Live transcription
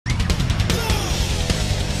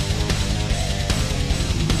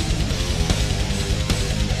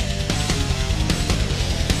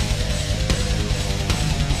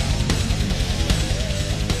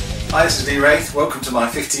Hi, this is Wrathe. Welcome to my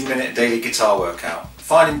 15-minute daily guitar workout.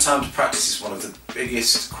 Finding time to practice is one of the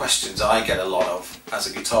biggest questions I get a lot of as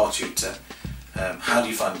a guitar tutor. How do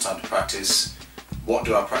you find the time to practice? What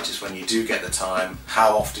do I practice when you do get the time?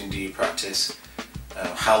 How often do you practice?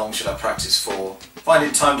 How long should I practice for?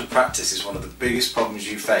 Finding time to practice is one of the biggest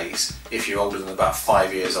problems you face if you're older than about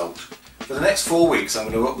 5 years old. For the next 4 weeks I'm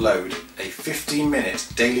going to upload a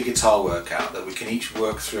 15-minute daily guitar workout that we can each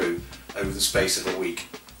work through over the space of a week.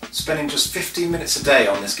 Spending just 15 minutes a day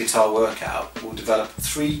on this guitar workout will develop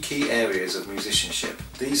 3 key areas of musicianship.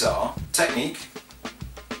 These are technique,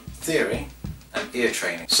 theory and ear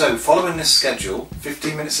training. So following this schedule,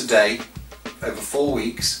 15 minutes a day over 4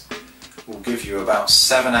 weeks will give you about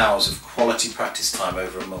 7 hours of quality practice time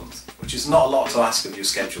over a month, which is not a lot to ask of your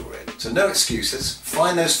schedule really. So no excuses,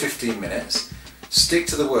 find those 15 minutes, stick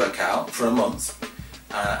to the workout for a month,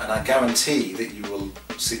 and I guarantee that you will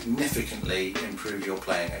significantly improve your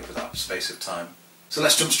playing over that space of time. So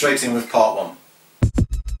let's jump straight in with part 1.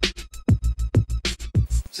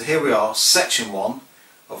 So here we are, section 1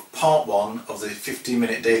 of part 1 of the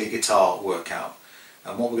 15-minute daily guitar workout.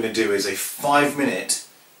 And what we're going to do is a 5-minute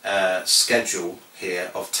schedule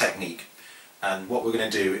here of technique. And what we're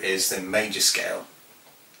going to do is the major scale.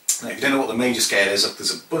 Now if you don't know what the major scale is,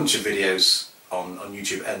 there's a bunch of videos on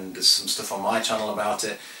YouTube, and there's some stuff on my channel about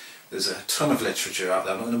it. There's a ton of literature out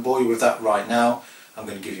there. I'm not going to bore you with that right now. I'm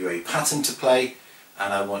going to give you a pattern to play,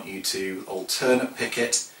 and I want you to alternate pick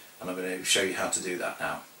it, and I'm going to show you how to do that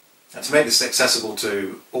now. And to make this accessible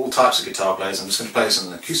to all types of guitar players, I'm just going to play this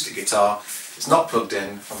on an acoustic guitar. It's not plugged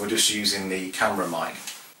in, and we're just using the camera mic.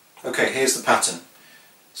 Okay, here's the pattern.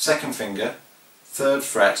 2nd finger, 3rd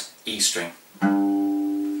fret, E string.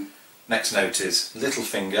 Next note is little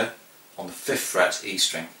finger on the 5th fret, E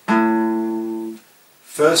string.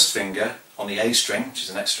 1st finger on the A string, which is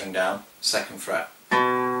the next string down, 2nd fret.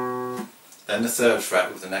 Then the 3rd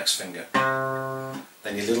fret with the next finger.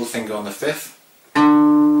 Then your little finger on the 5th.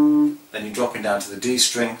 Then you're dropping down to the D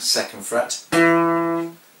string, 2nd fret.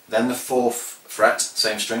 Then the 4th fret,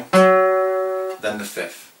 same string. Then the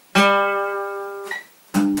 5th.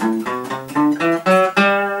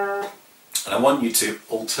 And I want you to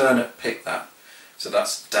alternate pick that. So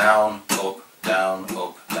that's down, up, down,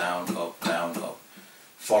 up, down, up, down, up.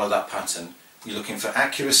 Follow that pattern. You're looking for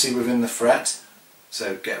accuracy within the fret,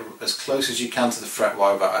 so get as close as you can to the fret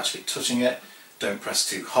wire without actually touching it. Don't press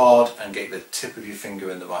too hard, and get the tip of your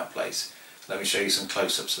finger in the right place. Let me show you some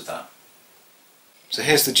close-ups of that. So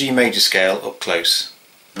here's the G major scale up close.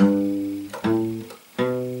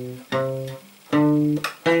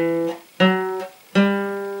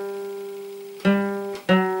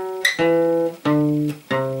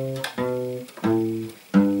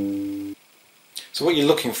 So what you're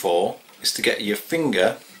looking for is to get your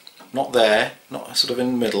finger, not there, not sort of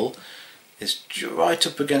in the middle, is right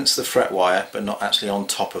up against the fret wire but not actually on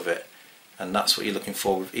top of it. And that's what you're looking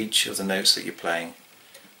for with each of the notes that you're playing.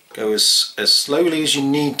 Go as slowly as you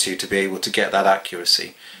need to be able to get that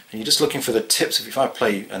accuracy. And you're just looking for the tips. If I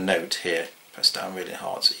play a note here, press down really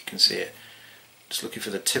hard so you can see it. Just looking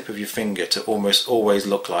for the tip of your finger to almost always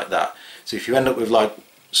look like that. So if you end up with like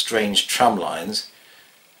strange tram lines,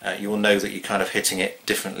 you will know that you're kind of hitting it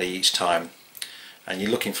differently each time, and you're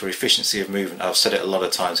looking for efficiency of movement. I've said it a lot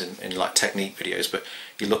of times in like technique videos, but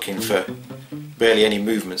you're looking for barely any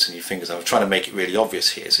movements in your fingers. I'm trying to make it really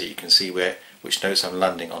obvious here so you can see which notes I'm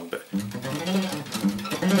landing on, but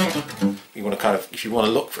you want to kind of, if you want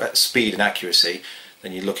to look at speed and accuracy,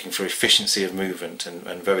 then you're looking for efficiency of movement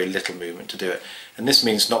and very little movement to do it. And this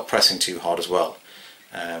means not pressing too hard as well.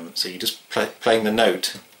 So you're just playing the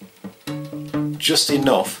note just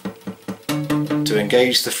enough to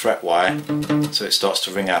engage the fret wire so it starts to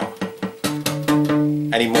ring out.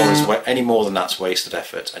 Any more than that's wasted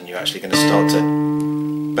effort, and you're actually going to start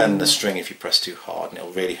to bend the string if you press too hard, and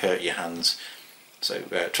it'll really hurt your hands. So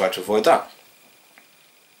try to avoid that.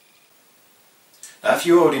 Now if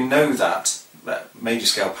you already know that major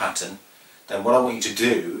scale pattern, then what I want you to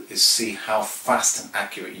do is see how fast and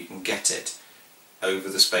accurate you can get it over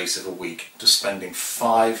the space of a week, just spending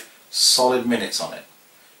 5 solid minutes on it.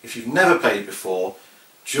 If you've never played it before,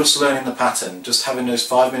 just learning the pattern, just having those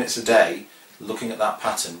 5 minutes a day looking at that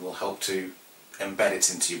pattern will help to embed it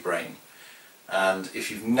into your brain. And if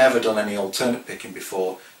you've never done any alternate picking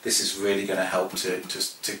before, this is really going to help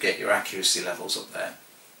to get your accuracy levels up there.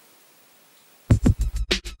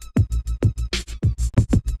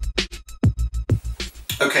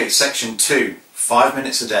 Okay, section 2, 5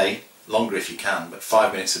 minutes a day, longer if you can, but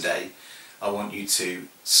 5 minutes a day. I want you to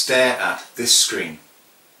stare at this screen.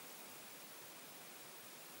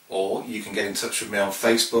 Or you can get in touch with me on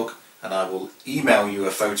Facebook and I will email you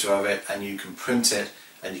a photo of it, and you can print it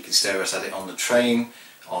and you can stare at it on the train,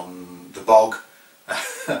 on the bog,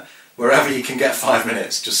 wherever you can get 5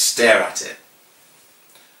 minutes, just stare at it.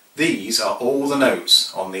 These are all the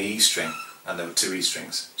notes on the E string, and there were 2 E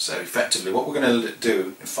strings. So effectively what we're going to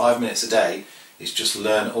do in 5 minutes a day is just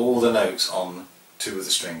learn all the notes on 2 of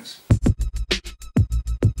the strings.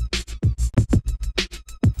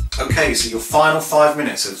 Okay, so your final 5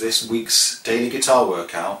 minutes of this week's daily guitar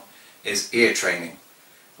workout is ear training.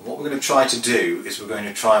 And what we're going to try to do is we're going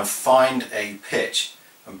to try and find a pitch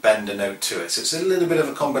and bend a note to it. So it's a little bit of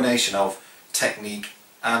a combination of technique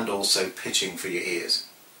and also pitching for your ears.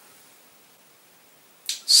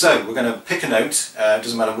 So we're going to pick a note. It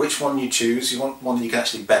doesn't matter which one you choose. You want one that you can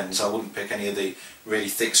actually bend, so I wouldn't pick any of the really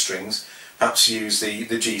thick strings. Perhaps use the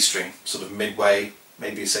G string, sort of midway,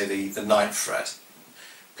 maybe say the 9th fret.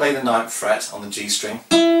 Play the 9th fret on the G string.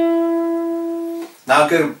 Now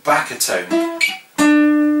go back a tone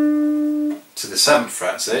to the 7th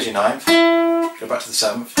fret, so there's your 9th, go back to the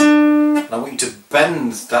 7th, and I want you to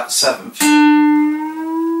bend that 7th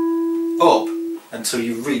up until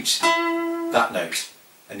you reach that note.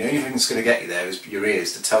 And the only thing that's going to get you there is your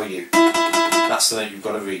ears to tell you that's the note you've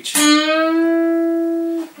got to reach.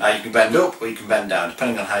 Now you can bend up or you can bend down,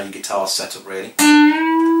 depending on how your guitar's set up really.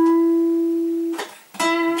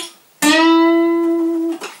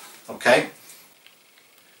 Okay,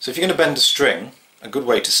 so if you're going to bend a string, a good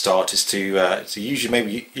way to start is to use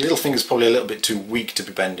maybe your little finger's probably a little bit too weak to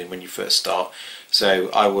be bending when you first start. So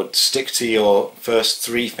I would stick to your first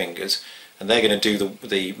 3 fingers, and they're going to do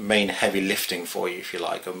the main heavy lifting for you, if you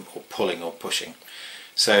like, or pulling or pushing.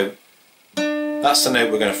 So that's the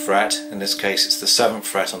note we're going to fret. In this case it's the 7th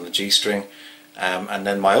fret on the G string, and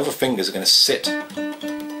then my other fingers are going to sit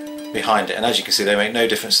behind it, and as you can see they make no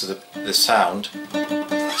difference to the sound.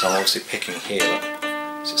 So I'm obviously picking here, look.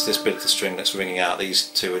 So it's this bit of the string that's ringing out. These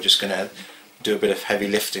 2 are just going to do a bit of heavy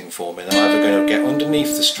lifting for me. They're either going to get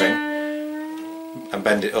underneath the string and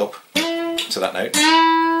bend it up to that note,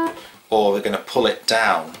 or they're going to pull it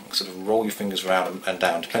down, sort of roll your fingers around and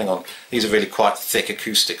down, depending on, these are really quite thick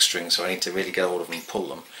acoustic strings, so I need to really get hold of them and pull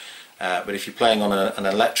them. But if you're playing on an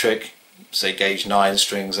electric, say gauge 9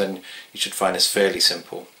 strings, then you should find this fairly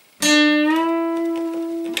simple.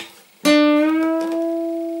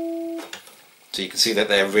 So you can see that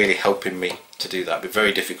they're really helping me to do that. It'd be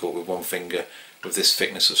very difficult with one finger with this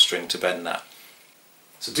thickness of string to bend that.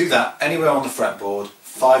 So do that anywhere on the fretboard,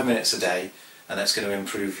 5 minutes a day, and that's going to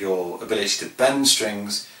improve your ability to bend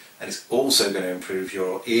strings, and it's also going to improve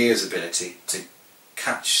your ear's ability to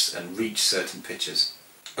catch and reach certain pitches.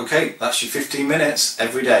 Okay, that's your 15 minutes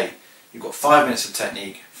every day. You've got 5 minutes of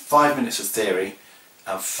technique, 5 minutes of theory,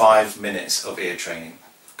 and 5 minutes of ear training.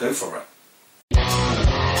 Go for it.